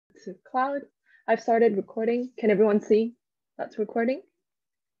to cloud. I've started recording. Can everyone see that's recording?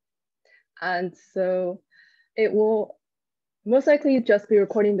 And so it will most likely just be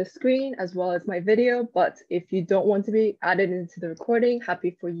recording the screen as well as my video, but if you don't want to be added into the recording,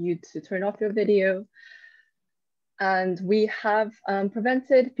 happy for you to turn off your video. And we have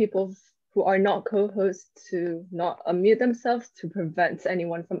prevented people who are not co-hosts to not unmute themselves to prevent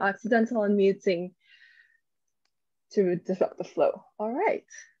anyone from accidental unmuting to disrupt the flow. All right.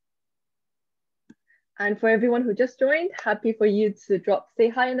 And for everyone who just joined, happy for you to say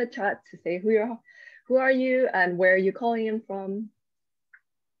hi in the chat to say who are you and where are you calling in from?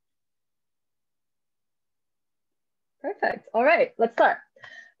 Perfect. All right, let's start.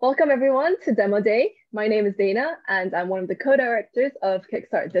 Welcome everyone to Demo Day. My name is Dana and I'm one of the co-directors of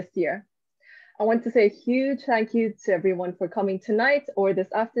Kickstart this year. I want to say a huge thank you to everyone for coming tonight or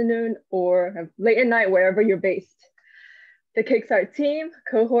this afternoon or late at night, wherever you're based. The Kickstart team,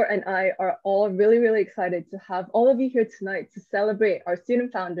 cohort, and I are all really excited to have all of you here tonight to celebrate our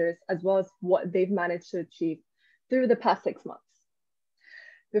student founders as well as what they've managed to achieve through the past 6 months.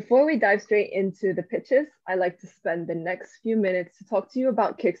 Before we dive straight into the pitches, I'd like to spend the next few minutes to talk to you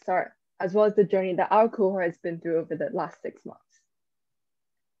about Kickstart as well as the journey that our cohort has been through over the last 6 months.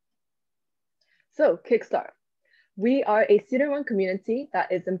 So Kickstart. We are a student-run community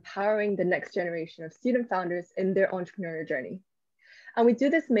that is empowering the next generation of student founders in their entrepreneurial journey. And we do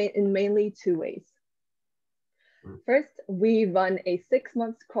this in mainly 2 ways. First, we run a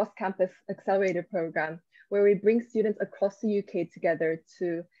 6-month cross-campus accelerator program where we bring students across the UK together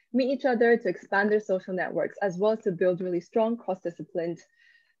to meet each other, to expand their social networks, as well as to build really strong cross-disciplined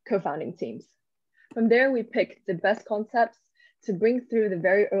co-founding teams. From there, we pick the best concepts to bring through the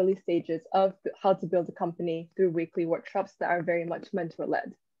very early stages of how to build a company through weekly workshops that are very much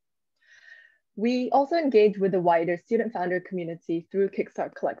mentor-led. We also engage with the wider student founder community through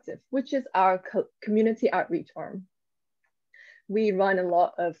Kickstart Collective, which is our community outreach arm. We run a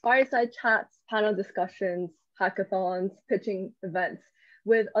lot of fireside chats, panel discussions, hackathons, pitching events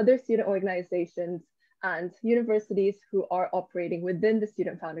with other student organizations and universities who are operating within the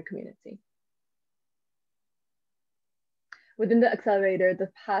student founder community. Within the accelerator,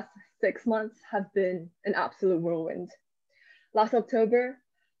 the past 6 months have been an absolute whirlwind. Last October,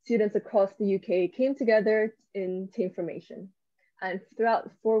 students across the UK came together in team formation. And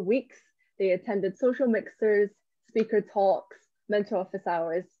throughout 4 weeks, they attended social mixers, speaker talks, mentor office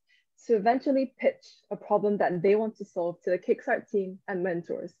hours to eventually pitch a problem that they want to solve to the Kickstart team and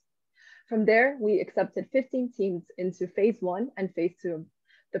mentors. From there, we accepted 15 teams into phase 1 and phase 2 of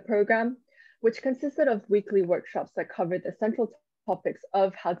the program, which consisted of weekly workshops that covered the central topics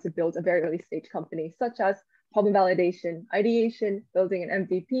of how to build a very early stage company, such as problem validation, ideation, building an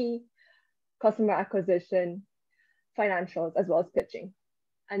MVP, customer acquisition, financials, as well as pitching.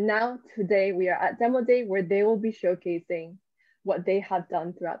 And now today we are at Demo Day where they will be showcasing what they have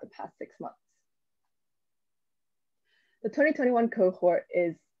done throughout the past 6 months. The 2021 cohort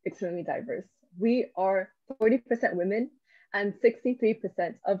is extremely diverse. We are 40% women and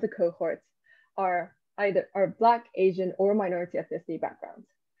 63% of the cohort are Black, Asian, or minority ethnicity backgrounds.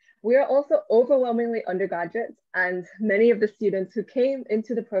 We are also overwhelmingly undergraduates, and many of the students who came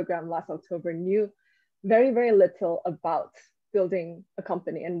into the program last October knew very little about building a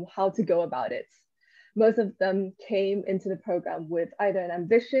company and how to go about it. Most of them came into the program with either an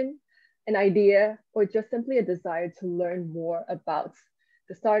ambition, an idea, or just simply a desire to learn more about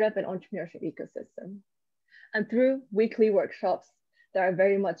the startup and entrepreneurship ecosystem. And through weekly workshops that are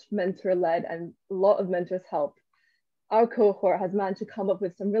very much mentor-led and a lot of mentors help, our cohort has managed to come up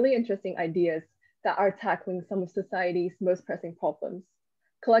with some really interesting ideas that are tackling some of society's most pressing problems.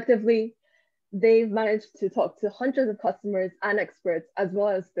 Collectively, they've managed to talk to hundreds of customers and experts, as well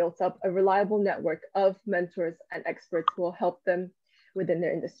as built up a reliable network of mentors and experts who will help them within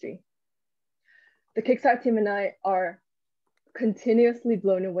their industry. The Kickstart team and I are continuously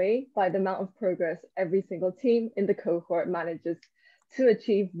blown away by the amount of progress every single team in the cohort manages to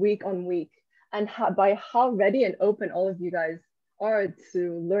achieve week on week, and by how ready and open all of you guys are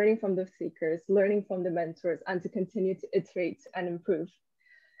to learning from the speakers, learning from the mentors, and to continue to iterate and improve.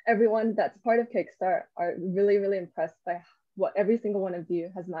 Everyone that's part of Kickstart are really impressed by what every single one of you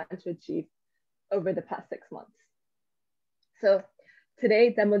has managed to achieve over the past 6 months. So today,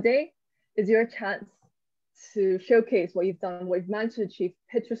 Demo Day, is your chance to showcase what you've done, what you've managed to achieve,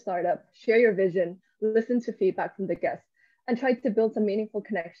 pitch your startup, share your vision, listen to feedback from the guests, and try to build some meaningful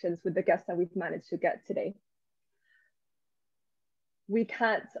connections with the guests that we've managed to get today. We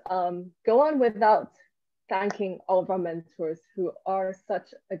can't go on without thanking all of our mentors who are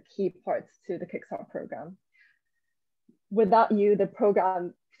such a key part to the Kickstart program. Without you, the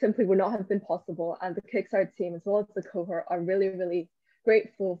program simply would not have been possible. And the Kickstart team, as well as the cohort, are really, really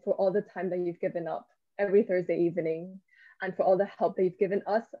grateful for all the time that you've given up every Thursday evening, and for all the help that you've given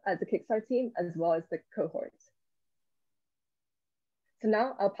us as a Kickstart team, as well as the cohort. So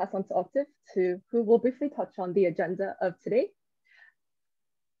now I'll pass on to Octave, who will briefly touch on the agenda of today.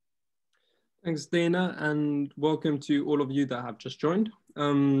 Thanks, Dana, and welcome to all of you that have just joined.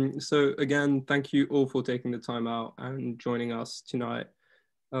 So again, thank you all for taking the time out and joining us tonight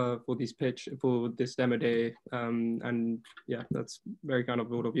for this demo day. And yeah, that's very kind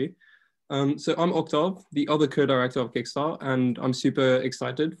of all of you. So I'm Octave, the other co-director of Kickstart, and I'm super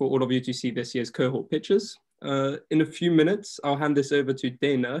excited for all of you to see this year's cohort pitches. In a few minutes, I'll hand this over to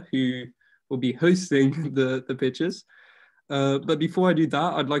Dana, who will be hosting the pitches. But before I do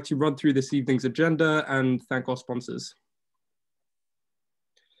that, I'd like to run through this evening's agenda and thank our sponsors.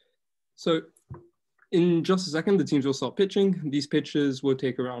 So in just a second, the teams will start pitching. These pitches will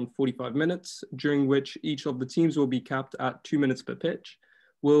take around 45 minutes, during which each of the teams will be capped at 2 minutes per pitch.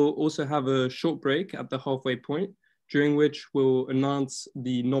 We'll also have a short break at the halfway point, during which we'll announce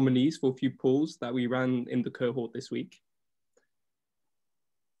the nominees for a few polls that we ran in the cohort this week.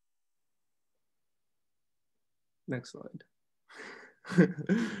 Next slide.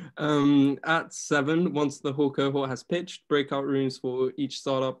 At 7, once the whole cohort has pitched, breakout rooms for each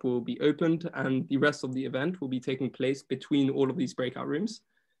startup will be opened, and the rest of the event will be taking place between all of these breakout rooms.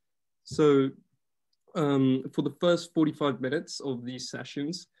 So for the first 45 minutes of these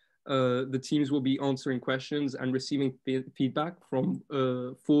sessions, the teams will be answering questions and receiving feedback from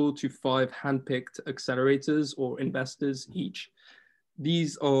 4 to 5 handpicked accelerators or investors each.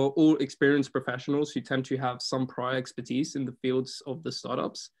 These are all experienced professionals who tend to have some prior expertise in the fields of the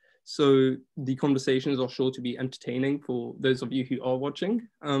startups. So the conversations are sure to be entertaining for those of you who are watching.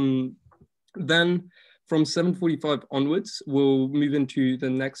 Then from 7:45 onwards, we'll move into the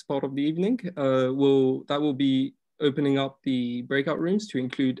next part of the evening. That will be opening up the breakout rooms to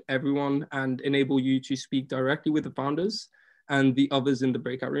include everyone and enable you to speak directly with the founders and the others in the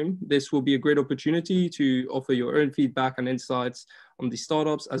breakout room. This will be a great opportunity to offer your own feedback and insights on the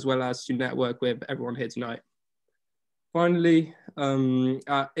startups, as well as to network with everyone here tonight. Finally,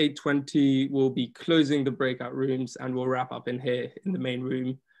 at 8:20, we'll be closing the breakout rooms and we'll wrap up in here in the main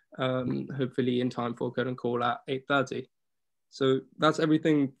room, hopefully in time for curtain call at 8:30. So that's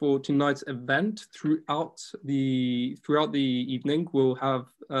everything for tonight's event. Throughout the evening, we'll have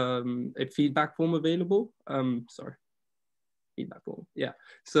a feedback form available. Feedback form, yeah.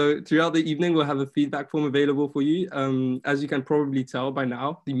 So throughout the evening, we'll have a feedback form available for you. As you can probably tell by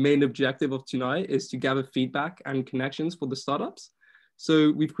now, the main objective of tonight is to gather feedback and connections for the startups.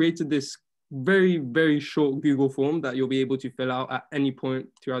 So we've created this very, very short Google form that you'll be able to fill out at any point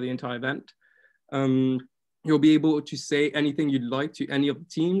throughout the entire event. You'll be able to say anything you'd like to any of the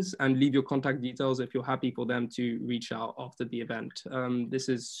teams and leave your contact details if you're happy for them to reach out after the event. This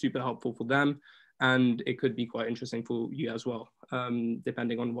is super helpful for them, and it could be quite interesting for you as well,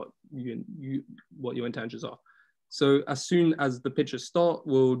 depending on what your intentions are. So as soon as the pitches start,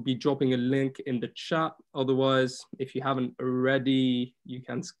 we'll be dropping a link in the chat. Otherwise, if you haven't already, you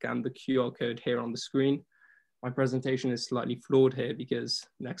can scan the QR code here on the screen. My presentation is slightly flawed here because,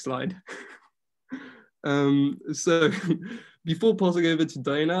 next slide. So before passing over to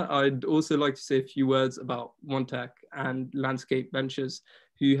Diana, I'd also like to say a few words about OneTech and Landscape Ventures,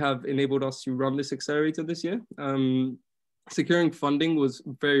 who have enabled us to run this accelerator this year. Securing funding was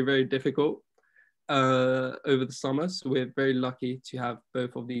very, very difficult over the summer, so we're very lucky to have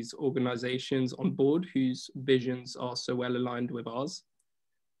both of these organizations on board whose visions are so well aligned with ours.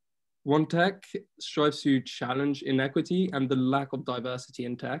 OneTech strives to challenge inequity and the lack of diversity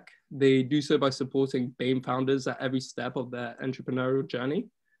in tech. They do so by supporting BAME founders at every step of their entrepreneurial journey.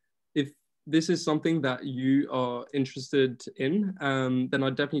 If this is something that you are interested in, then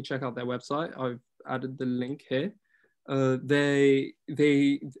I'd definitely check out their website. I've added the link here. From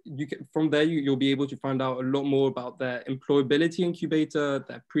there, you'll be able to find out a lot more about their employability incubator,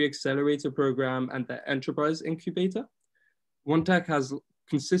 their pre-accelerator program, and their enterprise incubator. OneTech has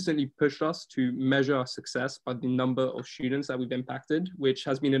consistently pushed us to measure our success by the number of students that we've impacted, which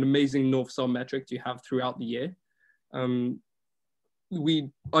has been an amazing North Star metric to have throughout the year.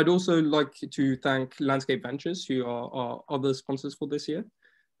 I'd also like to thank Landscape Ventures, who are our other sponsors for this year.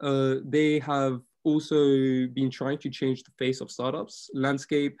 They have also been trying to change the face of startups.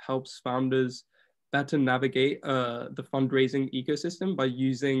 Landscape helps founders better navigate the fundraising ecosystem by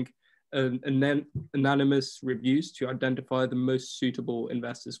using anonymous reviews to identify the most suitable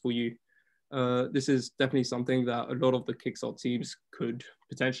investors for you. This is definitely something that a lot of the Kickstart teams could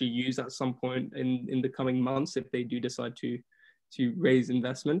potentially use at some point in the coming months if they do decide to to raise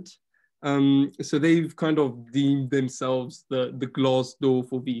investment. So they've kind of deemed themselves the glass door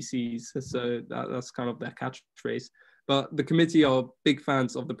for VCs. So that's kind of their catchphrase. But the committee are big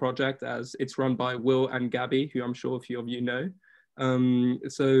fans of the project, as it's run by Will and Gabby, who I'm sure a few of you know.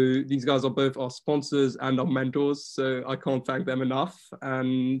 So these guys are both our sponsors and our mentors, so I can't thank them enough.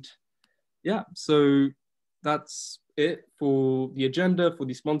 And yeah, so that's it for the agenda, for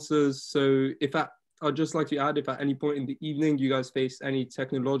the sponsors. So I'd just like to add, if at any point in the evening you guys face any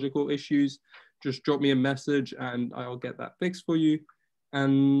technological issues, just drop me a message and I'll get that fixed for you.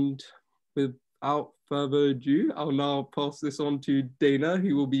 And without further ado, I'll now pass this on to Dana,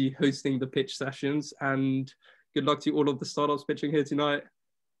 who will be hosting the pitch sessions. And good luck to all of the startups pitching here tonight.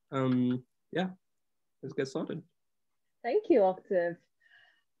 Yeah, let's get started. Thank you, Octave.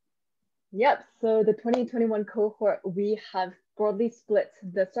 Yep, so the 2021 cohort, we have broadly split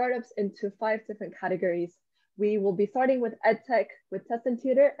the startups into 5 different categories. We will be starting with EdTech, with Test and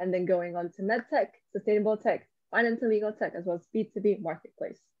Tutor, and then going on to MedTech, Sustainable Tech, Finance and Legal Tech, as well as B2B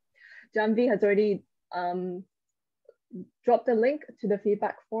Marketplace. Janvi has already dropped a link to the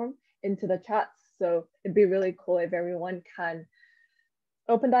feedback form into the chat, so it'd be really cool if everyone can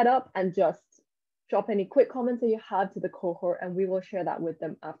open that up and just drop any quick comments that you have to the cohort, and we will share that with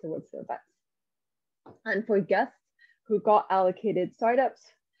them afterwards the event. And for guests who got allocated startups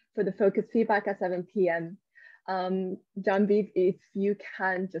for the focus feedback at 7 p.m., Janviv, if you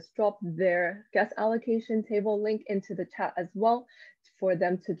can just drop their guest allocation table link into the chat as well for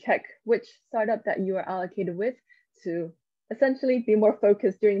them to check which startup that you are allocated with to essentially be more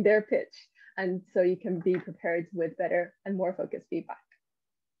focused during their pitch. And so you can be prepared with better and more focused feedback.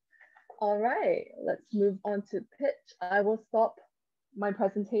 All right, let's move on to pitch. I will stop my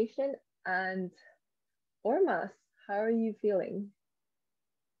presentation. And Ormas, how are you feeling?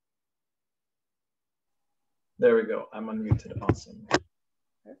 There we go. I'm unmuted. Awesome.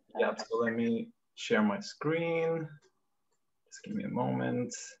 Perfect. Yeah, so let me share my screen. Just give me a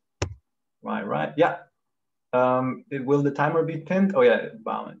moment. Right. Yeah. Will the timer be pinned? Oh yeah,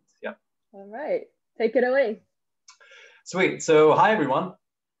 balanced. Yeah. All right, take it away. Sweet. So hi everyone.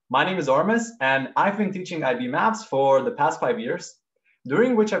 My name is Ormas, and I've been teaching IB Maths for the past 5 years,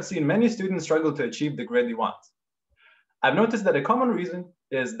 during which I've seen many students struggle to achieve the grade they want. I've noticed that a common reason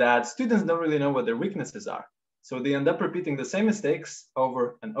is that students don't really know what their weaknesses are, so they end up repeating the same mistakes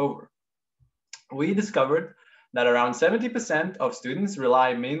over and over. We discovered that around 70% of students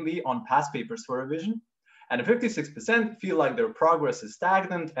rely mainly on past papers for revision, and 56% feel like their progress is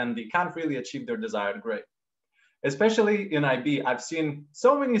stagnant and they can't really achieve their desired grade. Especially in IB, I've seen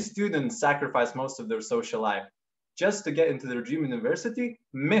so many students sacrifice most of their social life just to get into their dream university,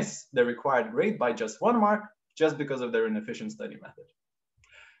 miss the required grade by just 1 mark, just because of their inefficient study method.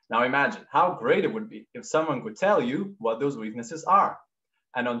 Now imagine how great it would be if someone could tell you what those weaknesses are.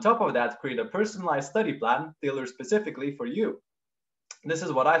 And on top of that, create a personalized study plan tailored specifically for you. This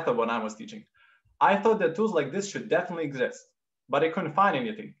is what I thought when I was teaching. I thought that tools like this should definitely exist, but I couldn't find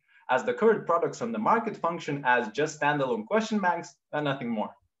anything, as the current products on the market function as just standalone question banks and nothing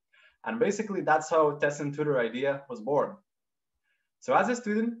more. And basically that's how Test and Tutor idea was born. So as a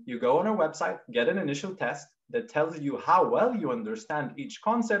student, you go on our website, get an initial test that tells you how well you understand each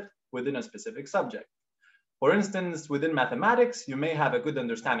concept within a specific subject. For instance, within mathematics, you may have a good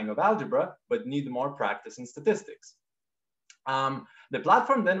understanding of algebra, but need more practice in statistics. The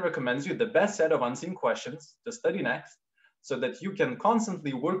platform then recommends you the best set of unseen questions to study next, so that you can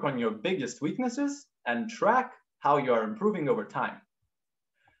constantly work on your biggest weaknesses and track how you are improving over time.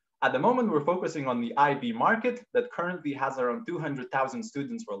 At the moment, we're focusing on the IB market that currently has around 200,000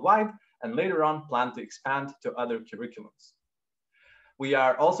 students worldwide, and later on plan to expand to other curriculums. We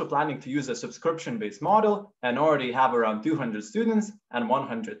are also planning to use a subscription-based model and already have around 200 students and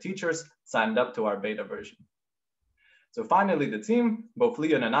 100 teachers signed up to our beta version. So finally, the team, both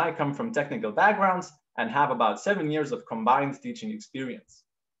Leon and I come from technical backgrounds and have about 7 years of combined teaching experience.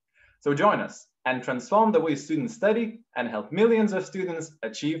 So join us and transform the way students study and help millions of students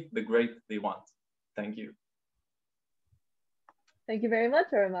achieve the grade they want. Thank you. Thank you very much,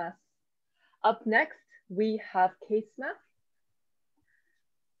 Ormas. Up next, we have CaseMath.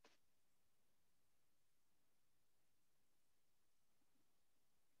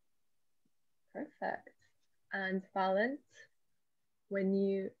 Perfect. And Valent,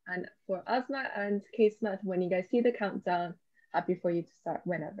 and for Asma and CaseMath, when you guys see the countdown, happy for you to start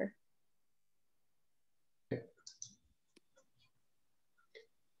whenever.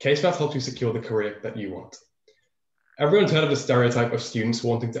 CaseMath helps you secure the career that you want. Everyone's heard of the stereotype of students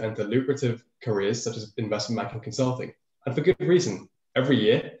wanting to enter lucrative careers such as investment banking and consulting, and for good reason. Every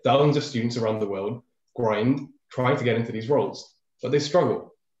year, thousands of students around the world grind trying to get into these roles. but they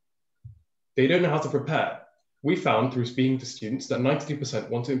struggle. They don't know how to prepare. We found through speaking to students that 92%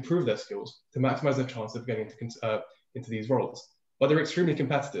 want to improve their skills to maximize their chance of getting into these roles, but they're extremely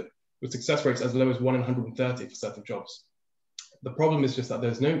competitive, with success rates as low as 1 in 130 for certain jobs. The problem is just that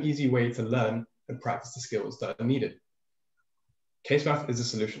there's no easy way to learn and practice the skills that are needed. CaseMath is a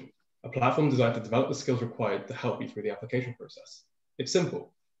solution, a platform designed to develop the skills required to help you through the application process. It's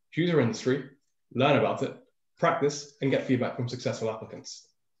simple. Choose your industry, learn about it, practice, and get feedback from successful applicants.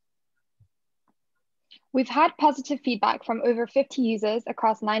 We've had positive feedback from over 50 users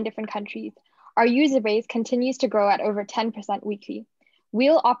across 9 different countries. Our user base continues to grow at over 10% weekly.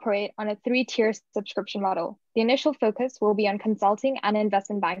 We'll operate on a 3-tier subscription model. The initial focus will be on consulting and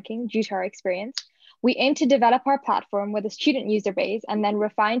investment banking due to our experience. We aim to develop our platform with a student user base and then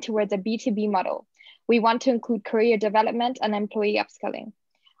refine towards a B2B model. We want to include career development and employee upskilling.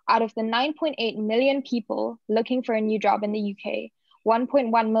 Out of the 9.8 million people looking for a new job in the UK,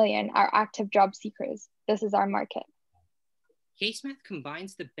 1.1 million are active job seekers. This is our market. CaseMath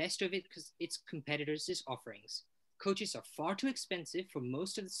combines the best of its competitors' offerings. Coaches are far too expensive for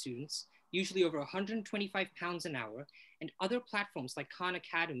most of the students, usually over £125 an hour, and other platforms like Khan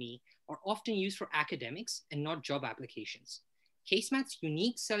Academy are often used for academics and not job applications. CaseMath's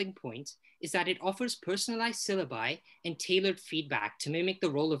unique selling point is that it offers personalized syllabi and tailored feedback to mimic the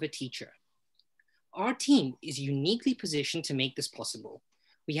role of a teacher. Our team is uniquely positioned to make this possible.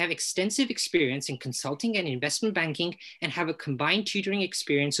 We have extensive experience in consulting and investment banking and have a combined tutoring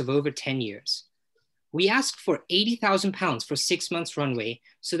experience of over 10 years. We ask for £80,000 for 6 months runway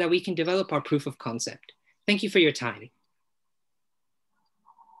so that we can develop our proof of concept. Thank you for your time.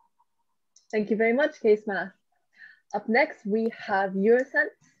 Thank you very much, CaseMath. Up next, we have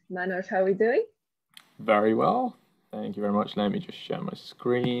UroSense. Manoj, how are we doing? Very well. Thank you very much. Let me just share my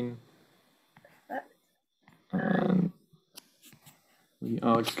screen. And we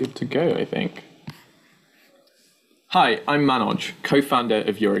are good to go, I think. Hi, I'm Manoj, co-founder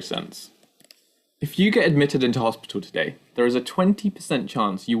of UroSense. If you get admitted into hospital today, there is a 20%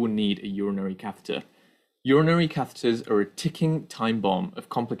 chance you will need a urinary catheter. Urinary catheters are a ticking time bomb of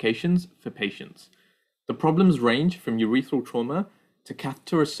complications for patients. The problems range from urethral trauma to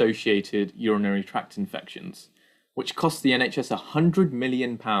catheter-associated urinary tract infections, which cost the NHS £100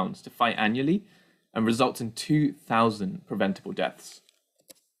 million to fight annually and results in 2,000 preventable deaths.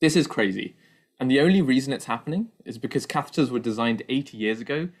 This is crazy, and the only reason it's happening is because catheters were designed 80 years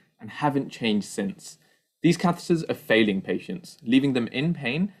ago and haven't changed since. These catheters are failing patients, leaving them in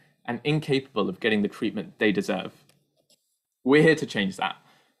pain and incapable of getting the treatment they deserve. We're here to change that.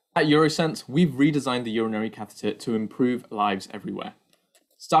 At UroSense, we've redesigned the urinary catheter to improve lives everywhere.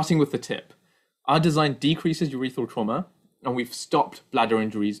 Starting with the tip, our design decreases urethral trauma, and we've stopped bladder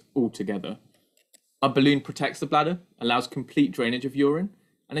injuries altogether. Our balloon protects the bladder, allows complete drainage of urine,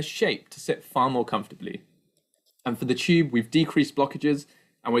 and is shaped to sit far more comfortably. And for the tube, we've decreased blockages,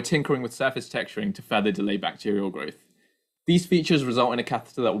 and we're tinkering with surface texturing to further delay bacterial growth. These features result in a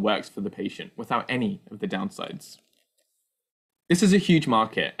catheter that works for the patient without any of the downsides. This is a huge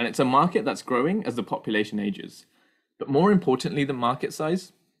market, and it's a market that's growing as the population ages. But more importantly than market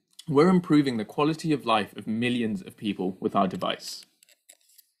size, we're improving the quality of life of millions of people with our device.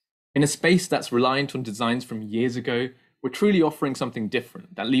 In a space that's reliant on designs from years ago, we're truly offering something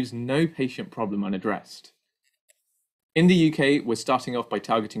different that leaves no patient problem unaddressed. In the UK, we're starting off by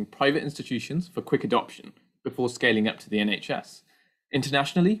targeting private institutions for quick adoption before scaling up to the NHS.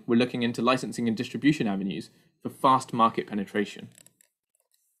 Internationally, we're looking into licensing and distribution avenues for fast market penetration.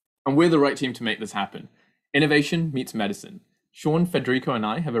 And we're the right team to make this happen. Innovation meets medicine. Sean, Federico, and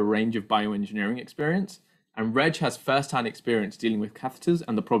I have a range of bioengineering experience, and Reg has first-hand experience dealing with catheters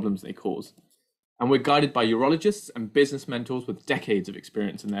and the problems they cause. And we're guided by urologists and business mentors with decades of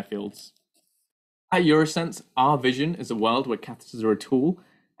experience in their fields. At UroSense, our vision is a world where catheters are a tool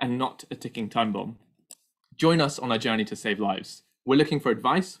and not a ticking time bomb. Join us on our journey to save lives. We're looking for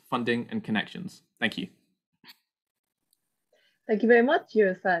advice, funding, and connections. Thank you. Thank you very much,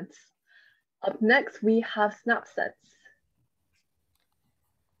 UroSense. Up next, we have SnapSense.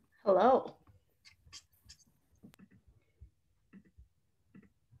 Hello.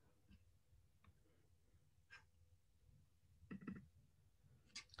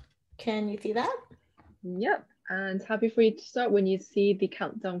 Can you see that? Yep, and happy for you to start when you see the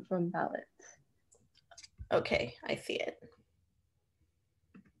countdown from ballot. Okay, I see it.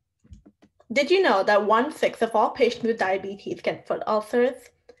 Did you know that 1/6 of all patients with diabetes get foot ulcers?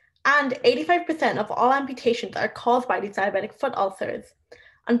 And 85% of all amputations are caused by these diabetic foot ulcers.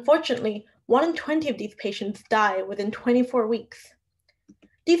 Unfortunately, 1 in 20 of these patients die within 24 weeks.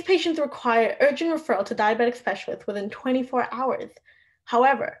 These patients require urgent referral to diabetic specialists within 24 hours.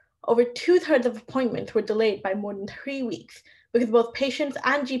 However, over 2/3 of appointments were delayed by more than 3 weeks because both patients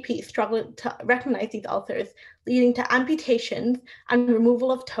and GPs struggled to recognize these ulcers, leading to amputations and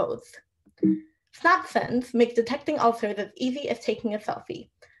removal of toes. SnapSense makes detecting ulcers as easy as taking a selfie.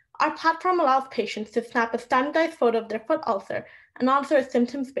 Our platform allows patients to snap a standardized photo of their foot ulcer and answer a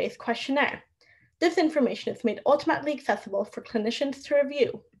symptoms-based questionnaire. This information is made automatically accessible for clinicians to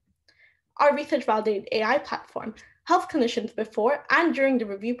review. Our research-validated AI platform helps clinicians before and during the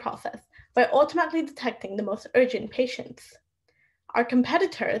review process by automatically detecting the most urgent patients. Our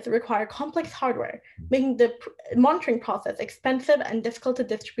competitors require complex hardware, making the monitoring process expensive and difficult to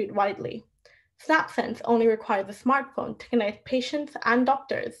distribute widely. SnapSense only requires a smartphone to connect patients and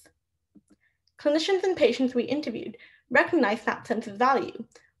doctors. Clinicians and patients we interviewed recognize SnapSense's value,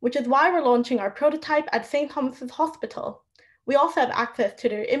 which is why we're launching our prototype at St. Thomas's Hospital. We also have access to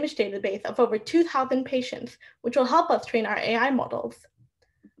their image database of over 2,000 patients, which will help us train our AI models.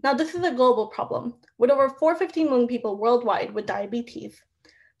 Now, this is a global problem, with over 450 million people worldwide with diabetes.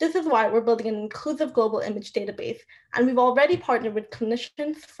 This is why we're building an inclusive global image database, and we've already partnered with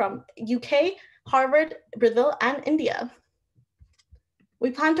clinicians from UK, Harvard, Brazil, and India.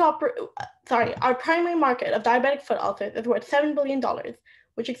 We plan to our primary market of diabetic foot ulcers is worth $7 billion,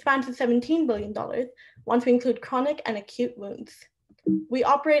 which expands to $17 billion once we include chronic and acute wounds. We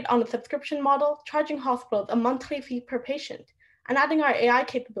operate on a subscription model, charging hospitals a monthly fee per patient, and adding our AI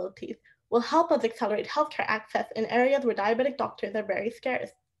capabilities will help us accelerate healthcare access in areas where diabetic doctors are very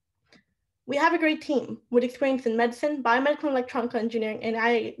scarce. We have a great team with experience in medicine, biomedical and electronic engineering, and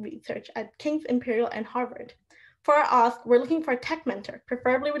AI research at King's, Imperial, and Harvard. For our ask, we're looking for a tech mentor,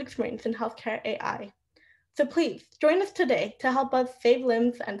 preferably with experience in healthcare AI. So please join us today to help us save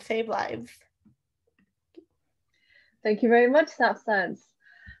limbs and save lives. Thank you very much, SnapSense.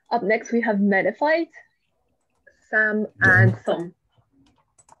 Up next, we have Medified, Sam, and Som.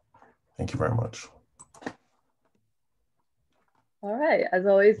 Thank you very much. All right, as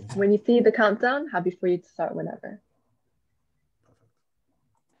always, when you see the countdown, happy for you to start whenever.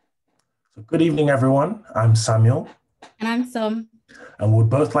 So good evening, everyone. I'm Samuel. And I'm Som. And we'd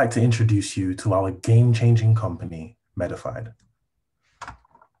both like to introduce you to our game-changing company, Medified.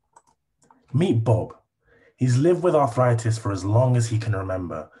 Meet Bob. He's lived with arthritis for as long as he can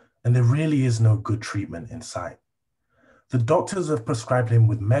remember, and there really is no good treatment in sight. The doctors have prescribed him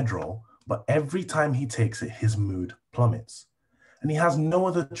with Medrol, but every time he takes it, his mood plummets. And he has no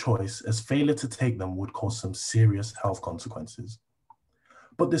other choice, as failure to take them would cause some serious health consequences.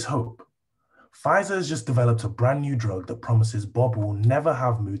 But there's hope. Pfizer has just developed a brand new drug that promises Bob will never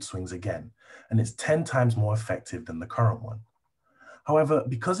have mood swings again, and it's 10 times more effective than the current one. However,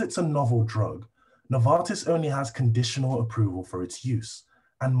 because it's a novel drug, Novartis only has conditional approval for its use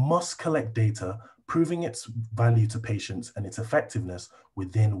and must collect data proving its value to patients and its effectiveness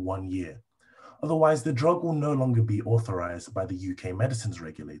within 1 year. Otherwise, the drug will no longer be authorized by the UK medicines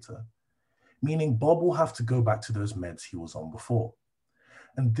regulator, meaning Bob will have to go back to those meds he was on before.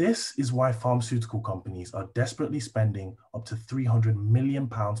 And this is why pharmaceutical companies are desperately spending up to £300 million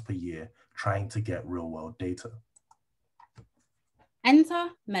per year trying to get real-world data. Enter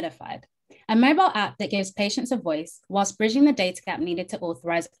Medified, a mobile app that gives patients a voice whilst bridging the data gap needed to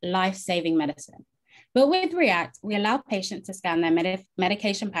authorize life-saving medicine. But with React, we allow patients to scan their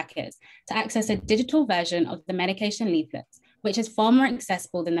medication packets to access a digital version of the medication leaflets, which is far more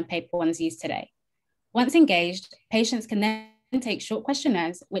accessible than the paper ones used today. Once engaged, patients can then take short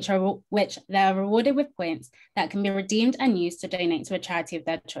questionnaires, which they are rewarded with points that can be redeemed and used to donate to a charity of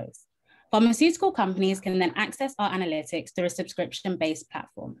their choice. Pharmaceutical companies can then access our analytics through a subscription-based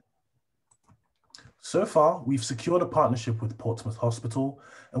platform. So far, we've secured a partnership with Portsmouth Hospital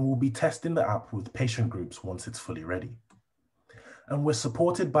and we'll be testing the app with patient groups once it's fully ready. And we're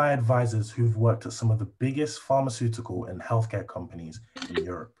supported by advisors who've worked at some of the biggest pharmaceutical and healthcare companies in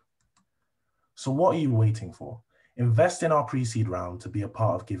Europe. So what are you waiting for? Invest in our pre-seed round to be a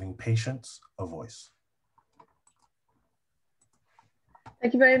part of giving patients a voice.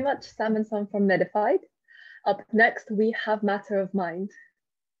 Thank you very much, Sam and Som from Medified. Up next, we have Matter of Mind.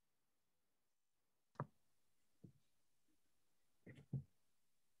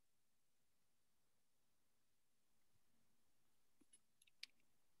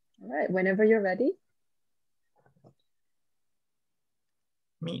 All right, whenever you're ready.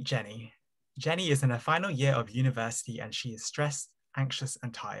 Meet Jenny. Jenny is in her final year of university and she is stressed, anxious,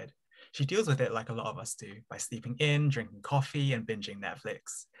 and tired. She deals with it like a lot of us do, by sleeping in, drinking coffee, and binging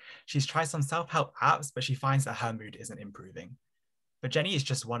Netflix. She's tried some self-help apps, but she finds that her mood isn't improving. But Jenny is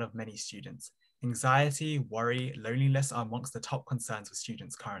just one of many students. Anxiety, worry, loneliness are amongst the top concerns for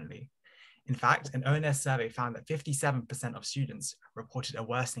students currently. In fact, an ONS survey found that 57% of students reported a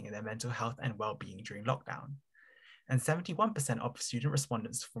worsening in their mental health and well-being during lockdown. And 71% of student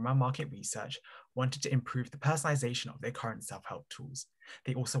respondents from our market research wanted to improve the personalization of their current self-help tools.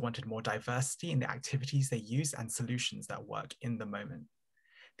 They also wanted more diversity in the activities they use and solutions that work in the moment.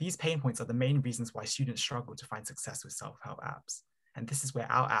 These pain points are the main reasons why students struggle to find success with self-help apps. And this is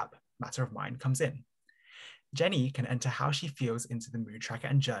where our app, Matter of Mind, comes in. Jenny can enter how she feels into the mood tracker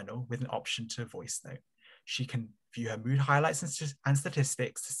and journal with an option to voice note. She can view her mood highlights and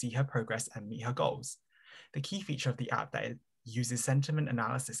statistics to see her progress and meet her goals. The key feature of the app that it uses sentiment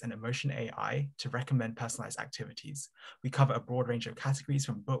analysis and emotion AI to recommend personalized activities. We cover a broad range of categories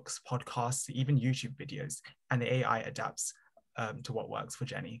from books, podcasts, to even YouTube videos, and the AI adapts to what works for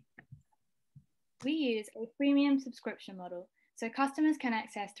Jenny. We use a freemium subscription model, so customers can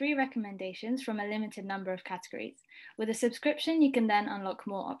access 3 recommendations from a limited number of categories. With a subscription, you can then unlock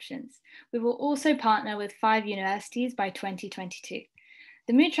more options. We will also partner with 5 universities by 2022.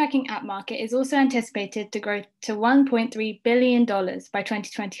 The mood tracking app market is also anticipated to grow to $1.3 billion by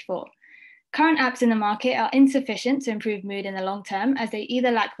 2024. Current apps in the market are insufficient to improve mood in the long term, as they either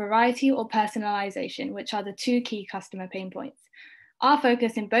lack variety or personalization, which are the 2 key customer pain points. Our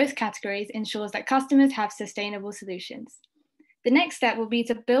focus in both categories ensures that customers have sustainable solutions. The next step will be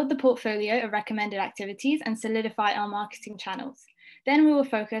to build the portfolio of recommended activities and solidify our marketing channels. Then we will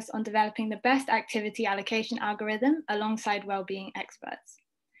focus on developing the best activity allocation algorithm alongside wellbeing experts.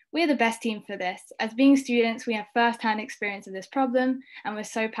 We're the best team for this. As being students, we have first-hand experience of this problem, and we're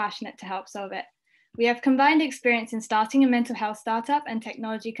so passionate to help solve it. We have combined experience in starting a mental health startup and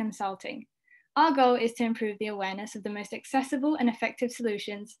technology consulting. Our goal is to improve the awareness of the most accessible and effective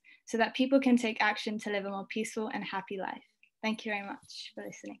solutions so that people can take action to live a more peaceful and happy life. Thank you very much for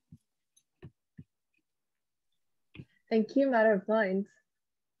listening. Thank you, Matter of Mind.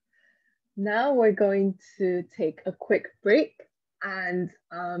 Now we're going to take a quick break, and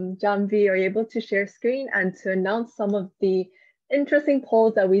Janvi, are you able to share screen and to announce some of the interesting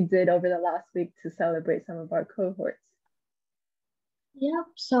polls that we did over the last week to celebrate some of our cohorts? Yeah,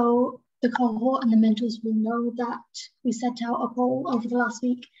 so the cohort and the mentors will know that we set out a poll over the last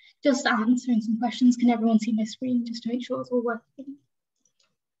week, just answering some questions. Can everyone see my screen just to make sure it's all working?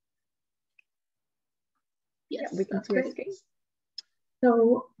 Yes, yeah, we can see your screen.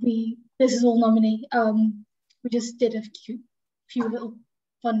 So this is all nominee. We just did a few little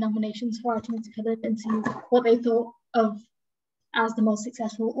fun nominations for our team to fill in and see what they thought of as the most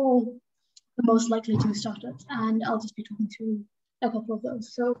successful or the most likely to startups. And I'll just be talking through a couple of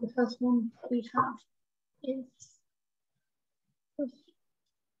those. So the first one we have is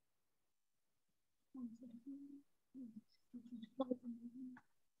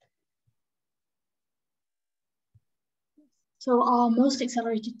so our most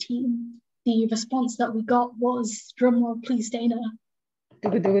accelerated team, the response that we got was, drumroll please, Dana.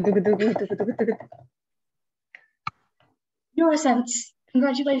 UroSense,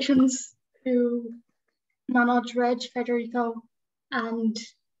 congratulations to Manoj, Reg, Federico, and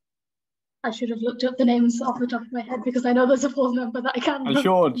I should have looked up the names off the top of my head because I know there's a full number that I can't look.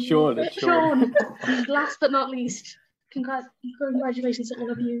 Sean, last but not least, congratulations to all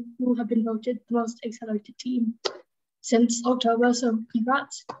of you who have been voted the most accelerated team since October, so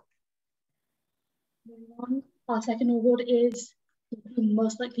congrats. Our second award is the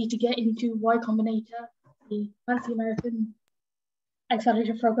most likely to get into Y Combinator, the fancy American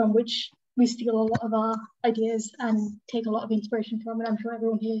accelerator program, which we steal a lot of our ideas and take a lot of inspiration from, and I'm sure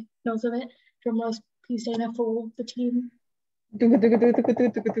everyone here knows of it. Drumrolls, please, Dana, for the team. And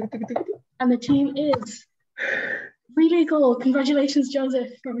the team is Relegal. Congratulations,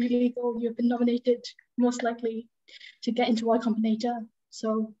 Joseph, for Relegal. You've been nominated most likely to get into Y Combinator.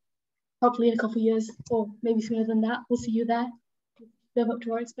 So hopefully in a couple of years, or maybe sooner than that, we'll see you there. Live up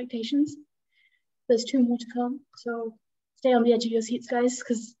to our expectations. There's 2 more to come, so stay on the edge of your seats, guys,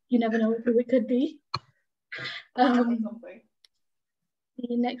 because you never know who it could be. The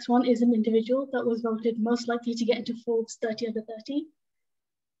next one is an individual that was voted most likely to get into Forbes 30 under 30.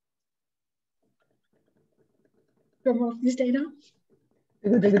 Drumroll, please, Dana.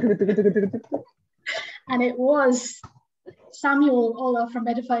 And it was Samuel Ola from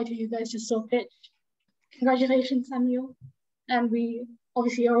Medified, who you guys just saw pitch. Congratulations, Samuel. And we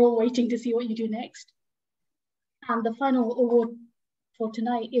obviously are all waiting to see what you do next. And the final award for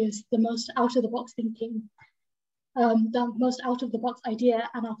tonight is the most out-of-the-box thinking, the most out-of-the-box idea.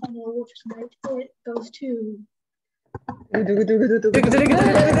 And our final award for tonight, it goes to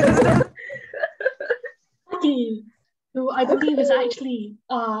Perki, who I believe is actually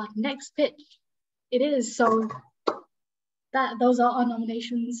our next pitch it is. So those are our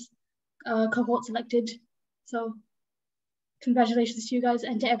nominations, cohort selected. So congratulations to you guys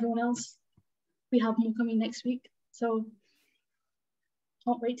and to everyone else. We have more coming next week, so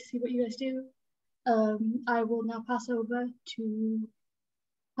can't wait to see what you guys do. I will now pass over to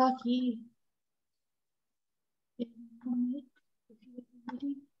Perki. If you're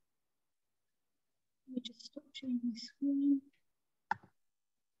ready. Let me just stop sharing my screen.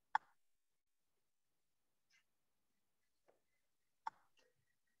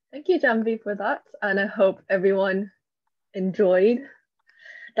 Thank you, Janvi, for that. And I hope everyone enjoyed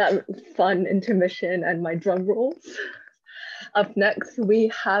that fun intermission and my drum rolls. Up next,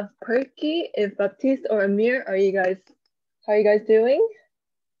 we have Perki. If Baptiste or Amir, how are you guys doing?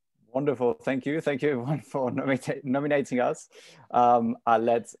 Wonderful, thank you everyone for nominating us. I'll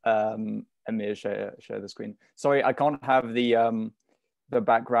let Amir share the screen. Sorry, I can't have the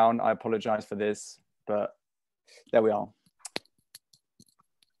background. I apologize for this, but there we are.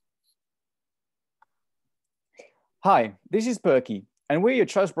 Hi, this is Perki, and we're your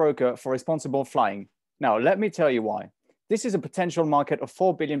trust broker for responsible flying. Now, let me tell you why. This is a potential market of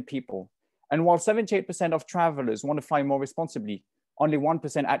 4 billion people. And while 78% of travelers want to fly more responsibly, only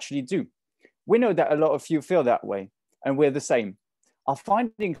 1% actually do. We know that a lot of you feel that way, and we're the same. Our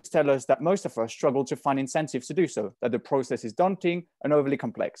findings tell us that most of us struggle to find incentives to do so, that the process is daunting and overly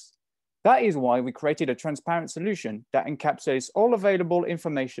complex. That is why we created a transparent solution that encapsulates all available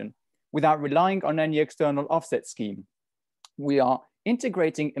information without relying on any external offset scheme. We are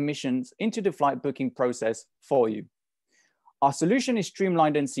integrating emissions into the flight booking process for you. Our solution is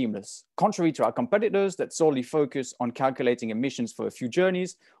streamlined and seamless. Contrary to our competitors that solely focus on calculating emissions for a few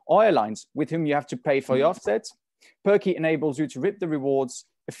journeys, or airlines with whom you have to pay for your offsets, Perki enables you to reap the rewards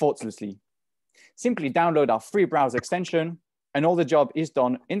effortlessly. Simply download our free browser extension, and all the job is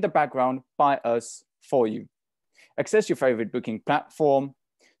done in the background by us for you. Access your favorite booking platform,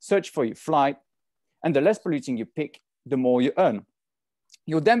 search for your flight, and the less polluting you pick, the more you earn.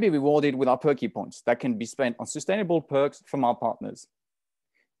 You'll then be rewarded with our Perki points that can be spent on sustainable perks from our partners.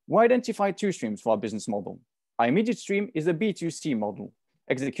 We identified two streams for our business model. Our immediate stream is a B2C model,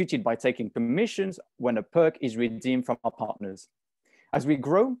 executed by taking permissions when a perk is redeemed from our partners. As we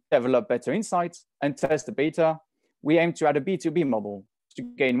grow, develop better insights, and test the beta, we aim to add a B2B model to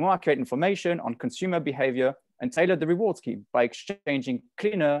gain more accurate information on consumer behavior and tailor the reward scheme by exchanging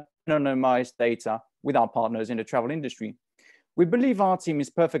cleaner, anonymized data with our partners in the travel industry. We believe our team is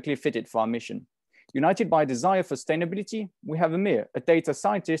perfectly fitted for our mission. United by a desire for sustainability, we have Amir, a data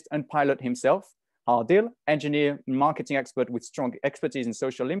scientist and pilot himself, Hardil, engineer and marketing expert with strong expertise in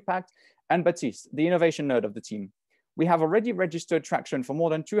social impact, and Baptiste, the innovation nerd of the team. We have already registered traction for more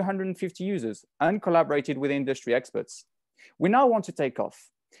than 250 users and collaborated with industry experts. We now want to take off,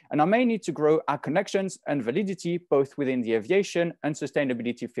 and I may need to grow our connections and validity both within the aviation and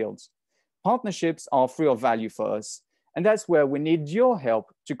sustainability fields. Partnerships are free of value for us, and that's where we need your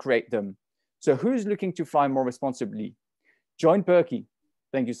help to create them. So who's looking to fly more responsibly? Join Perki.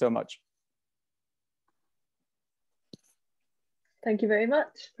 Thank you so much. Thank you very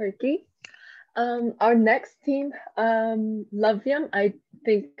much, Perki. Our next team, Lavyam, I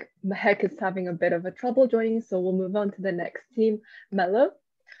think Mahek is having a bit of a trouble joining, so we'll move on to the next team, Melo.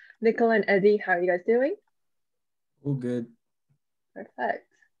 Nicola and Eddie, how are you guys doing? All good. Perfect.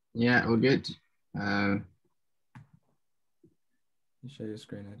 Yeah, all good. You share your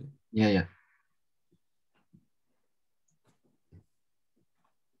screen, Eddie. Yeah.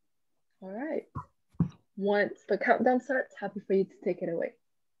 All right. Once the countdown starts, happy for you to take it away.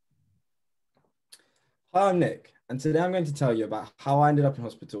 Hi, I'm Nick, and today I'm going to tell you about how I ended up in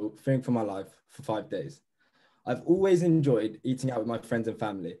hospital fearing for my life for 5 days. I've always enjoyed eating out with my friends and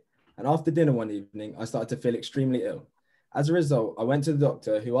family, and after dinner one evening, I started to feel extremely ill. As a result, I went to the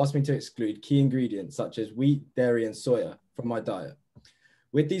doctor who asked me to exclude key ingredients such as wheat, dairy, and soya from my diet.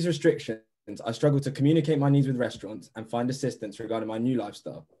 With these restrictions, I struggled to communicate my needs with restaurants and find assistance regarding my new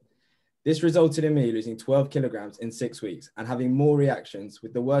lifestyle. This resulted in me losing 12 kilograms in 6 weeks and having more reactions,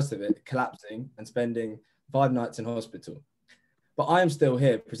 with the worst of it collapsing and spending 5 nights in hospital. But I am still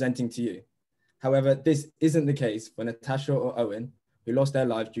here presenting to you. However, this isn't the case for Natasha or Owen, who lost their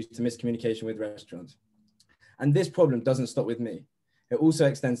lives due to miscommunication with restaurants. And this problem doesn't stop with me. It also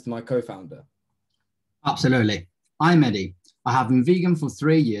extends to my co-founder. Absolutely. I'm Eddie. I have been vegan for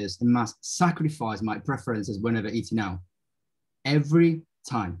 3 years and must sacrifice my preferences whenever eating out. Every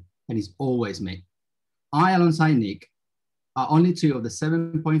time. And it's always me. I, alongside Nick, are only two of the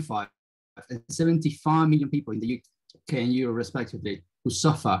 7.5 and 75 million people in the UK and Europe respectively who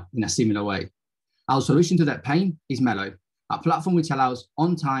suffer in a similar way. Our solution to that pain is Melo, a platform which allows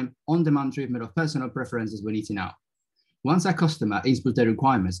on-time, on-demand treatment of personal preferences when eating out. Once a customer inputs their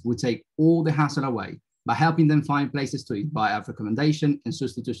requirements, we take all the hassle away by helping them find places to eat via our recommendation and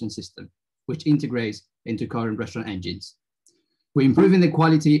substitution system, which integrates into current restaurant engines. We're improving the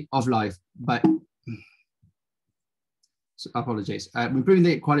quality of life by, we're improving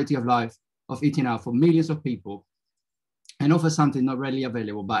the quality of life of eating out for millions of people and offer something not readily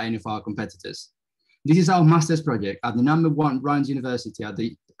available by any of our competitors. This is our master's project at the #1 ranked university, at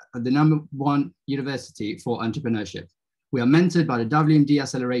the #1 university for entrepreneurship. We are mentored by the WMD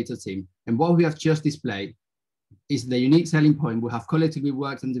Accelerator team, and what we have just displayed is the unique selling point we have collectively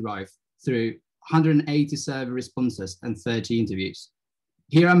worked and derived through 180 survey responses and 30 interviews.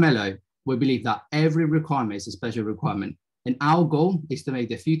 Here at Melo, we believe that every requirement is a special requirement, and our goal is to make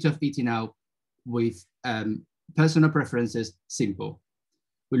the future of eating out with personal preferences simple.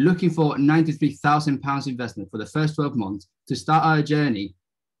 We're looking for £93,000 investment for the first 12 months to start our journey.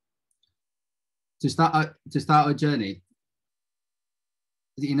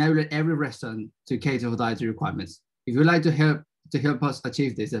 To enable every restaurant to cater for dietary requirements. If you'd like to help us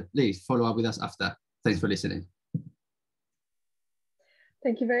achieve this, please follow up with us after. Thanks for listening.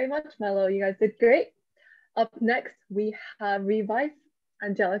 Thank you very much, Melo. You guys did great. Up next, we have Revive.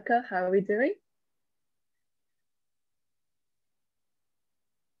 Angelica, how are we doing?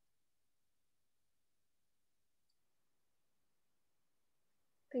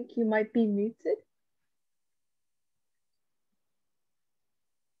 I think you might be muted.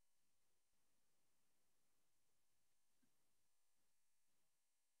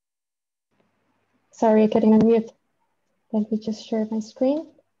 Sorry, getting on mute. Let me just share my screen.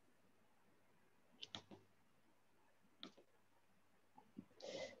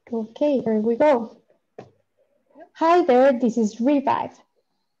 Okay, here we go. Hi there, this is Revive.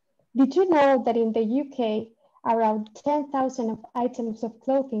 Did you know that in the UK, around 10,000 of items of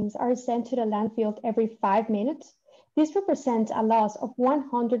clothing are sent to the landfill every 5 minutes? This represents a loss of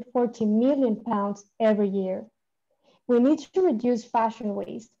 £140 million every year. We need to reduce fashion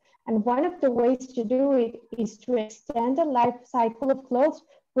waste, and one of the ways to do it is to extend the life cycle of clothes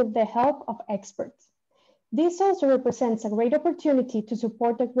with the help of experts. This also represents a great opportunity to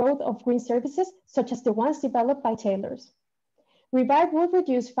support the growth of green services, such as the ones developed by tailors. Revive will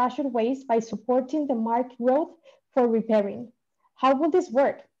reduce fashion waste by supporting the market growth for repairing. How will this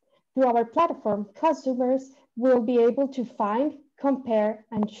work? Through our platform, customers will be able to find, compare,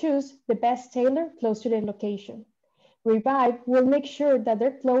 and choose the best tailor close to their location. Revive will make sure that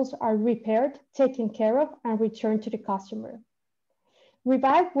their clothes are repaired, taken care of, and returned to the customer.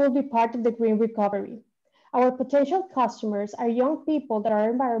 Revive will be part of the green recovery. Our potential customers are young people that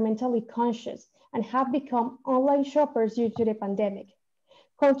are environmentally conscious and have become online shoppers due to the pandemic.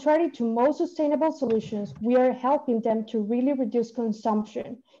 Contrary to most sustainable solutions, we are helping them to really reduce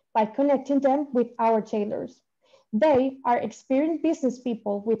consumption by connecting them with our tailors. They are experienced business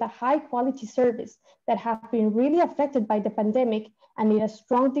people with a high quality service that have been really affected by the pandemic and need a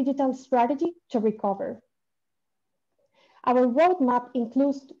strong digital strategy to recover. Our roadmap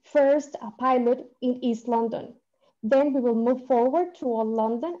includes first a pilot in East London. Then we will move forward to all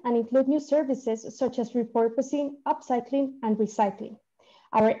London and include new services such as repurposing, upcycling, and recycling.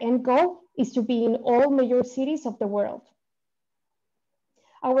 Our end goal is to be in all major cities of the world.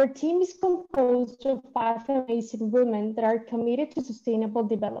 Our team is composed of 5 amazing women that are committed to sustainable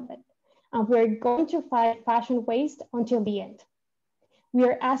development, and we're going to fight fashion waste until the end. We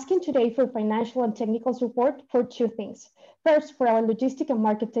are asking today for financial and technical support for 2 things. First, for our logistic and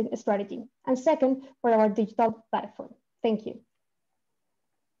marketing strategy, and second, for our digital platform. Thank you.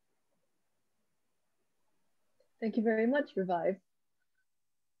 Thank you very much, Revive.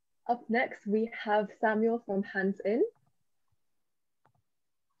 Up next, we have Samuel from Hands In.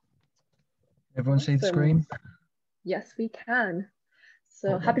 Everyone see the screen? Yes, we can.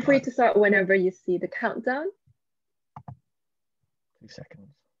 So happy for you to start whenever you see the countdown. 2 seconds.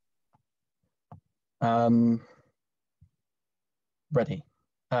 Ready.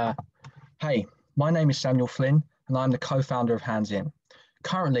 Hey, my name is Samuel Flynn, and I'm the co-founder of Hands In.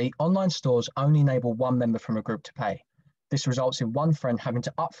 Currently, online stores only enable 1 member from a group to pay. This results in 1 friend having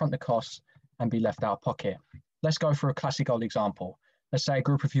to upfront the costs and be left out of pocket. Let's go for a classic old example. Let's say a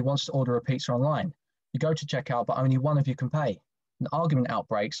group of you wants to order a pizza online. You go to checkout, but only 1 of you can pay. An argument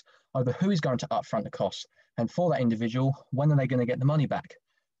outbreaks over who is going to upfront the costs, and for that individual, when are they going to get the money back?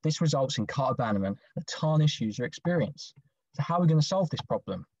 This results in cart abandonment and a tarnished user experience. So how are we going to solve this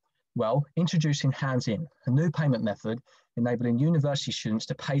problem? Well, introducing Hands In, a new payment method enabling university students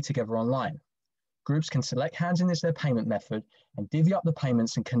to pay together online. Groups can select Hands In as their payment method and divvy up the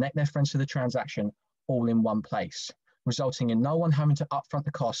payments and connect their friends to the transaction all in one place. resulting in no one having to upfront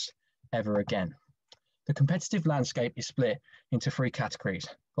the costs ever again. The competitive landscape is split into 3 categories,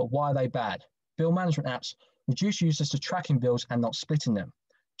 but why are they bad? Bill management apps reduce users to tracking bills and not splitting them.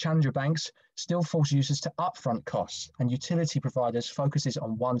 Challenger banks still force users to upfront costs, and utility providers focuses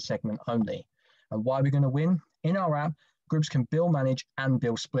on one segment only. And why are we going to win? In our app, groups can bill manage and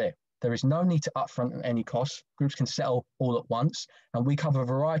bill split. There is no need to upfront any costs. Groups can settle all at once, and we cover a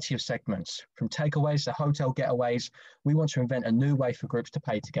variety of segments, from takeaways to hotel getaways. We want to invent a new way for groups to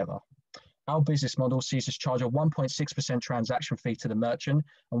pay together. Our business model sees us charge a 1.6% transaction fee to the merchant,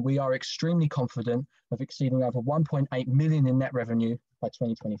 and we are extremely confident of exceeding over 1.8 million in net revenue by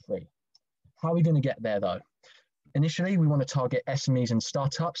 2023. How are we going to get there though? Initially, we want to target SMEs and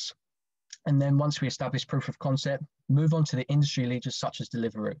startups, and then once we establish proof of concept, move on to the industry leaders such as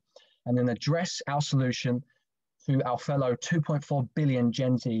Deliveroo, and then address our solution to our fellow 2.4 billion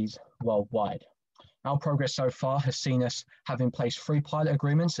Gen Zs worldwide. Our progress so far has seen us have in place 3 pilot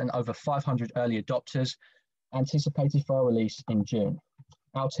agreements and over 500 early adopters, anticipated for our release in June.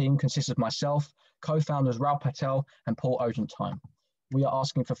 Our team consists of myself, co-founders Raul Patel and Paul Ogentime. We are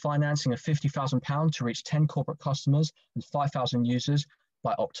asking for financing of £50,000 to reach 10 corporate customers and 5,000 users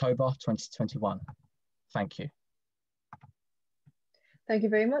by October 2021. Thank you. Thank you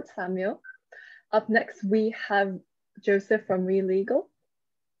very much, Samuel. Up next, we have Joseph from Relegal.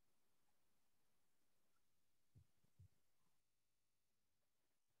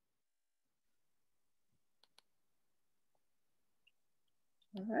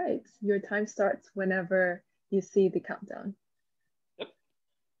 All right, your time starts whenever you see the countdown. Yep.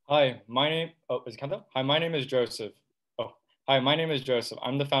 Hi, my name, is it countdown? Hi, my name is Joseph. Hi, my name is Joseph.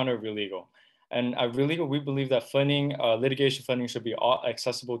 I'm the founder of Relegal. And at Relegal, we believe that funding, litigation funding should be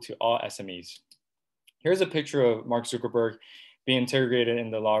accessible to all SMEs. Here's a picture of Mark Zuckerberg being interrogated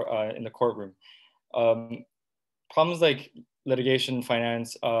in the courtroom. Problems like litigation,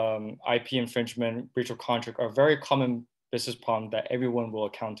 finance, IP infringement, breach of contract are very common business problem that everyone will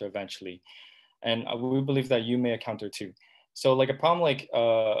encounter eventually. And we believe that you may encounter too. So like a problem like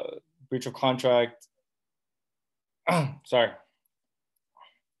breach of contract, sorry.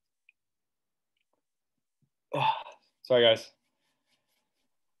 Sorry guys.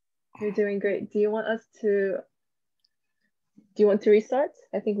 You're doing great. Do you want to restart?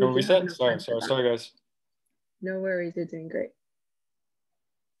 I think we can reset? Sorry guys. No worries, you're doing great.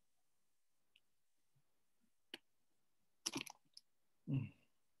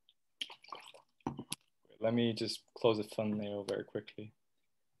 Let me just close the thumbnail very quickly.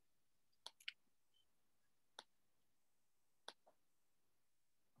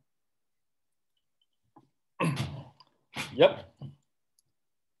 Yep.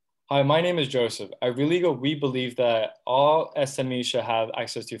 Hi, my name is Joseph. At Relegal, we believe that all SMEs should have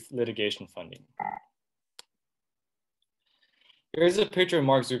access to litigation funding. Here's a picture of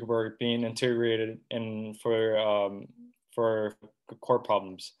Mark Zuckerberg being interrogated for court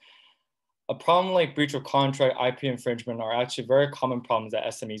problems. A problem like breach of contract, IP infringement are actually very common problems that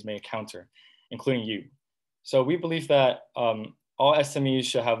SMEs may encounter, including you. So we believe that all SMEs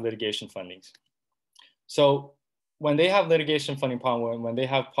should have litigation fundings. So when they have litigation funding problem, when they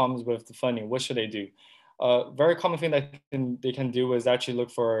have problems with the funding, what should they do? Very common thing that they can do is actually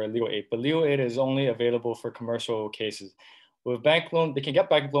look for legal aid, but legal aid is only available for commercial cases. With bank loan, they can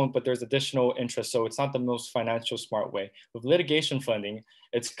get bank loan, but there's additional interest, so it's not the most financial smart way. With litigation funding,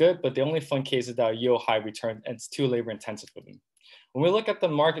 it's good, but they only fund cases that yield high return, and it's too labor intensive for them. When we look at the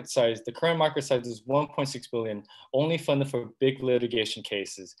market size, the current market size is 1.6 billion, only funded for big litigation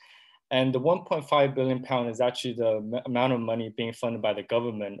cases. And the 1.5 billion pound is actually the amount of money being funded by the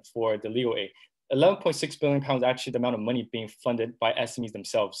government for the legal aid. 11.6 billion pounds is actually the amount of money being funded by SMEs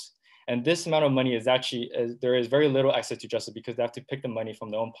themselves. And this amount of money is actually, there is very little access to justice because they have to pick the money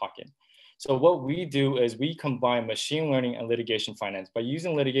from their own pocket. So what we do is we combine machine learning and litigation finance. By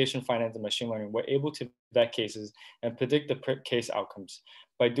using litigation finance and machine learning, we're able to vet cases and predict the case outcomes.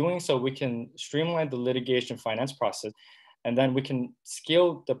 By doing so, we can streamline the litigation finance process, and then we can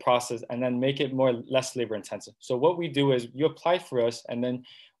scale the process and then make it less labor intensive. So what we do is you apply for us, and then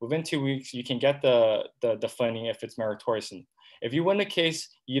within 2 weeks, you can get the funding if it's meritorious. If you win the case,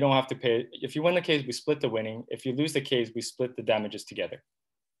 you don't have to pay. If you win the case, we split the winning. If you lose the case, we split the damages together.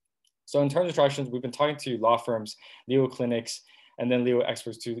 So in terms of attractions, we've been talking to law firms, legal clinics, and then legal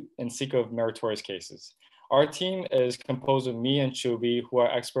experts in seek of meritorious cases. Our team is composed of me and Chobi, who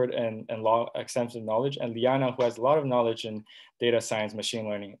are expert in law extensive knowledge, and Liana, who has a lot of knowledge in data science, machine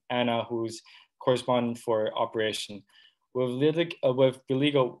learning, Anna, who's correspondent for operation. With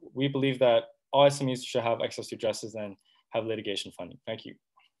Relegal, we believe that all SMEs should have access to justice and have litigation funding. Thank you.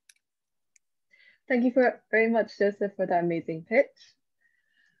 Thank you very much, Joseph, for that amazing pitch.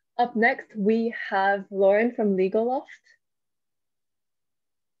 Up next, we have Lauren from Legal Loft.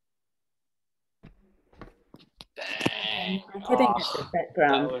 I couldn't get the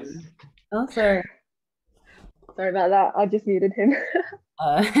background. Oh, sorry. Sorry about that. I just muted him.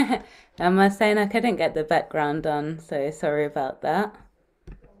 I was saying I couldn't get the background on, so sorry about that.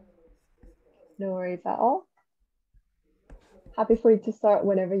 No worries at all. Happy for you to start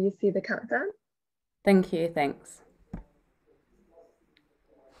whenever you see the countdown. Thank you, thanks.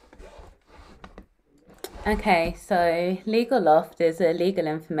 Okay, so Legal Loft is a legal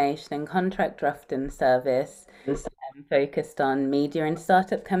information and contract drafting service focused on media and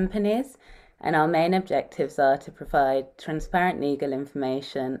startup companies. And our main objectives are to provide transparent legal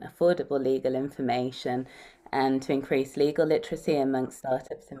information, affordable legal information, and to increase legal literacy amongst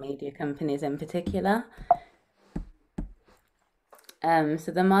startups and media companies in particular.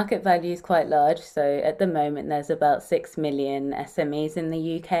 So the market value is quite large. So at the moment, there's about 6 million SMEs in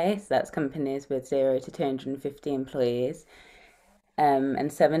the UK. So that's companies with 0 to 250 employees. And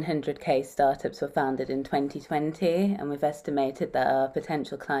 700k startups were founded in 2020. And we've estimated that our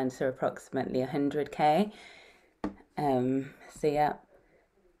potential clients are approximately 100k. So yeah.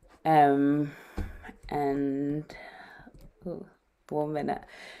 And ooh, 1 minute.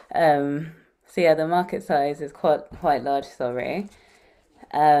 So yeah, the market size is quite large, sorry.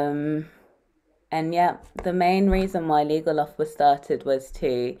 And yeah, the main reason why Legal Loft was started was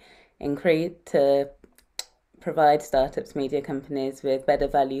to provide startups, media companies with better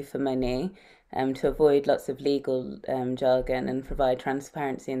value for money, to avoid lots of legal jargon and provide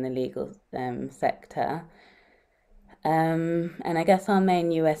transparency in the legal sector. And I guess our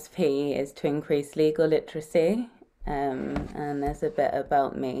main USP is to increase legal literacy. And there's a bit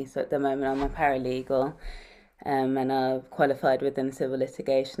about me. So at the moment, I'm a paralegal. And I've qualified within civil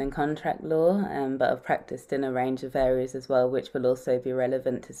litigation and contract law, but I've practiced in a range of areas as well, which will also be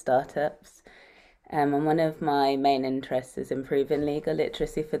relevant to startups. And one of my main interests is improving legal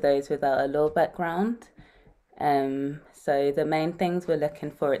literacy for those without a law background. So the main things we're looking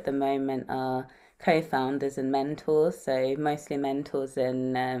for at the moment are co-founders and mentors, so mostly mentors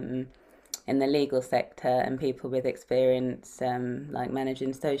in the legal sector and people with experience like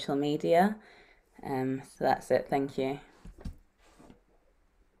managing social media. So that's it. Thank you.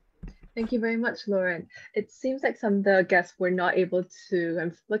 Thank you very much, Lauren. It seems like some of the guests were not able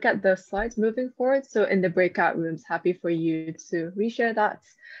to look at the slides moving forward. So in the breakout rooms, happy for you to reshare that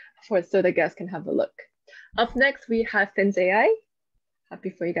so the guests can have a look. Up next, we have FinzAI.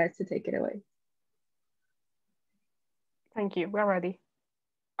 Happy for you guys to take it away. Thank you. We're ready.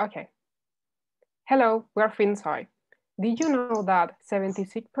 Okay. Hello, we're FinzAI. Did you know that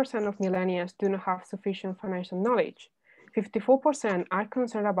 76% of millennials do not have sufficient financial knowledge? 54% are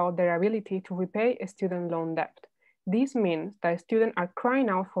concerned about their ability to repay a student loan debt. This means that students are crying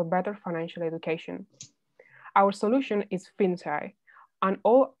out for better financial education. Our solution is FinzAI, an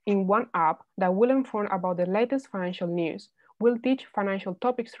all-in-one app that will inform about the latest financial news, will teach financial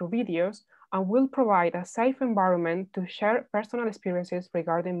topics through videos, and will provide a safe environment to share personal experiences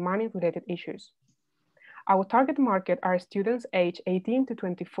regarding money-related issues. Our target market are students aged 18 to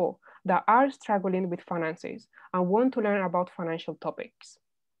 24 that are struggling with finances and want to learn about financial topics.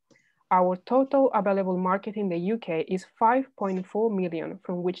 Our total available market in the UK is 5.4 million,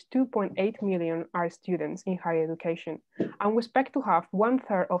 from which 2.8 million are students in higher education. And we expect to have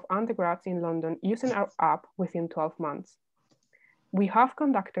 1/3 of undergrads in London using our app within 12 months. We have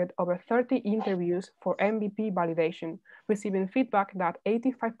conducted over 30 interviews for MVP validation, receiving feedback that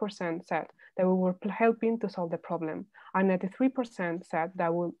 85% said that we were helping to solve the problem, and 93% said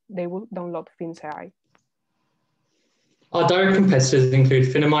that they will download FinzAI. Our direct competitors include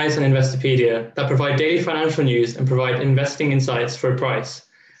Finimize and Investopedia that provide daily financial news and provide investing insights for a price.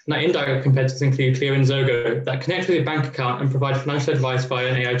 And our indirect competitors include Clear and Zogo that connect with your bank account and provide financial advice via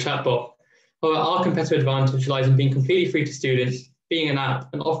an AI chatbot. However, our competitive advantage lies in being completely free to students, being an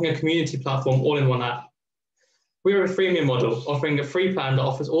app, and offering a community platform all in one app. We are a freemium model, offering a free plan that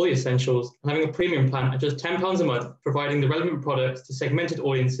offers all the essentials, and having a premium plan at just £10 a month, providing the relevant products to segmented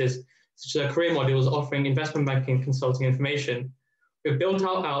audiences, such as our career modules offering investment banking consulting information. We've built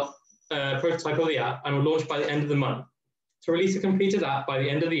out our prototype of the app and will launch by the end of the month. To release a completed app by the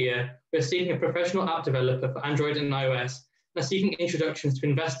end of the year, we're seeking a professional app developer for Android and iOS, and are seeking introductions to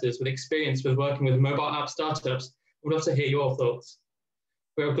investors with experience with working with mobile app startups. We'd love to hear your thoughts.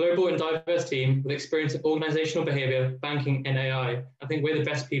 We're a global and diverse team with experience in organizational behavior, banking, and AI. I think we're the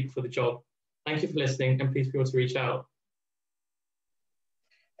best people for the job. Thank you for listening, and please feel free to reach out.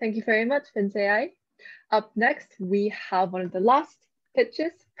 Thank you very much, FinzAI. Up next, we have one of the last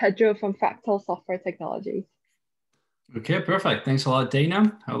pitches Pedro from Fraktal Software Technologies. Okay, perfect. Thanks a lot,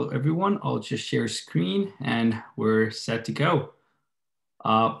 Dana. Hello, everyone. I'll just share screen and we're set to go.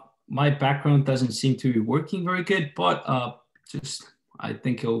 My background doesn't seem to be working very good, but I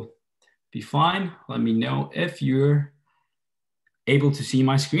think it'll be fine. Let me know if you're able to see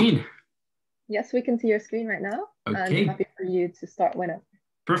my screen. Yes, we can see your screen right now. Okay. I'm happy for you to start whenever.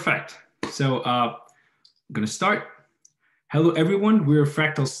 Perfect. So I'm going to start. Hello, everyone. We're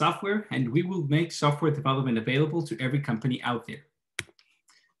Fraktal Software, and we will make software development available to every company out there.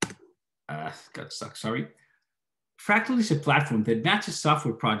 Got stuck, sorry. Fraktal is a platform that matches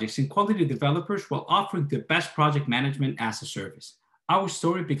software projects and quality developers while offering the best project management as a service. Our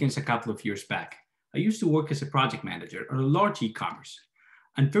story begins a couple of years back. I used to work as a project manager at a large e-commerce,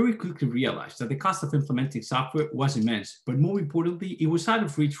 and very quickly realized that the cost of implementing software was immense, but more importantly, it was out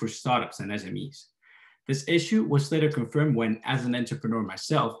of reach for startups and SMEs. This issue was later confirmed when, as an entrepreneur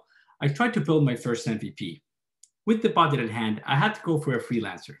myself, I tried to build my first MVP. With the budget at hand, I had to go for a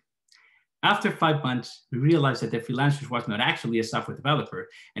freelancer. After 5 months, we realized that the freelancer was not actually a software developer,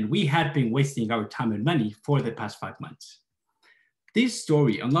 and we had been wasting our time and money for the past 5 months. This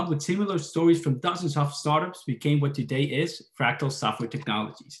story, along with similar stories from dozens of startups, became what today is Fraktal Software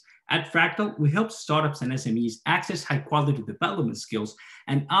Technologies. At Fraktal, we help startups and SMEs access high-quality development skills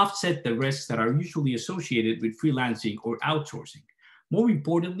and offset the risks that are usually associated with freelancing or outsourcing. More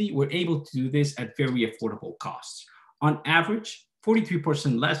importantly, we're able to do this at very affordable costs. On average,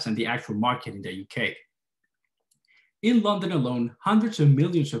 43% less than the actual market in the UK. In London alone, hundreds of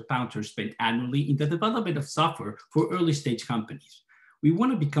millions of pounds are spent annually in the development of software for early-stage companies. We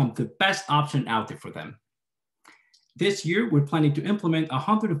want to become the best option out there for them. This year, we're planning to implement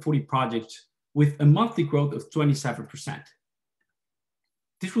 140 projects with a monthly growth of 27%.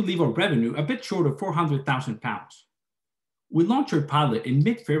 This will leave our revenue a bit short of £400,000. We launched our pilot in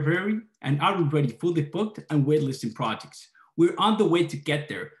mid-February and are already fully booked and waitlisting projects. We're on the way to get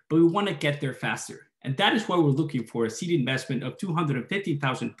there, but we want to get there faster. And that is why we're looking for a seed investment of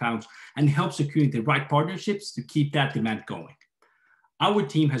 £250,000 and help securing the right partnerships to keep that demand going. Our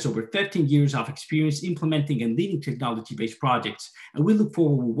team has over 15 years of experience implementing and leading technology-based projects, and we look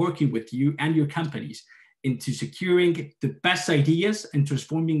forward to working with you and your companies into securing the best ideas and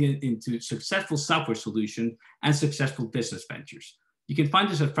transforming it into successful software solutions and successful business ventures. You can find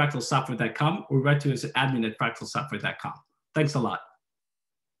us at fractalsoftware.com or write to us at admin@fractalsoftware.com. Thanks a lot.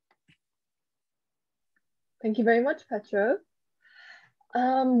 Thank you very much, Petro.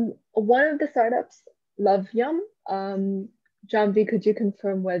 One of the startups, Love Yum, John V, could you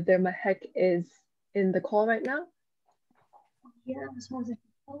confirm whether Mahek is in the call right now? Yeah, as far as I can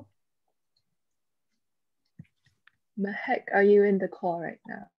tell. Mahek, are you in the call right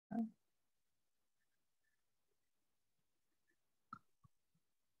now?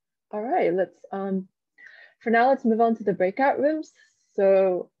 All right, let's for now, let's move on to the breakout rooms.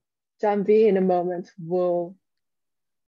 So John V in a moment will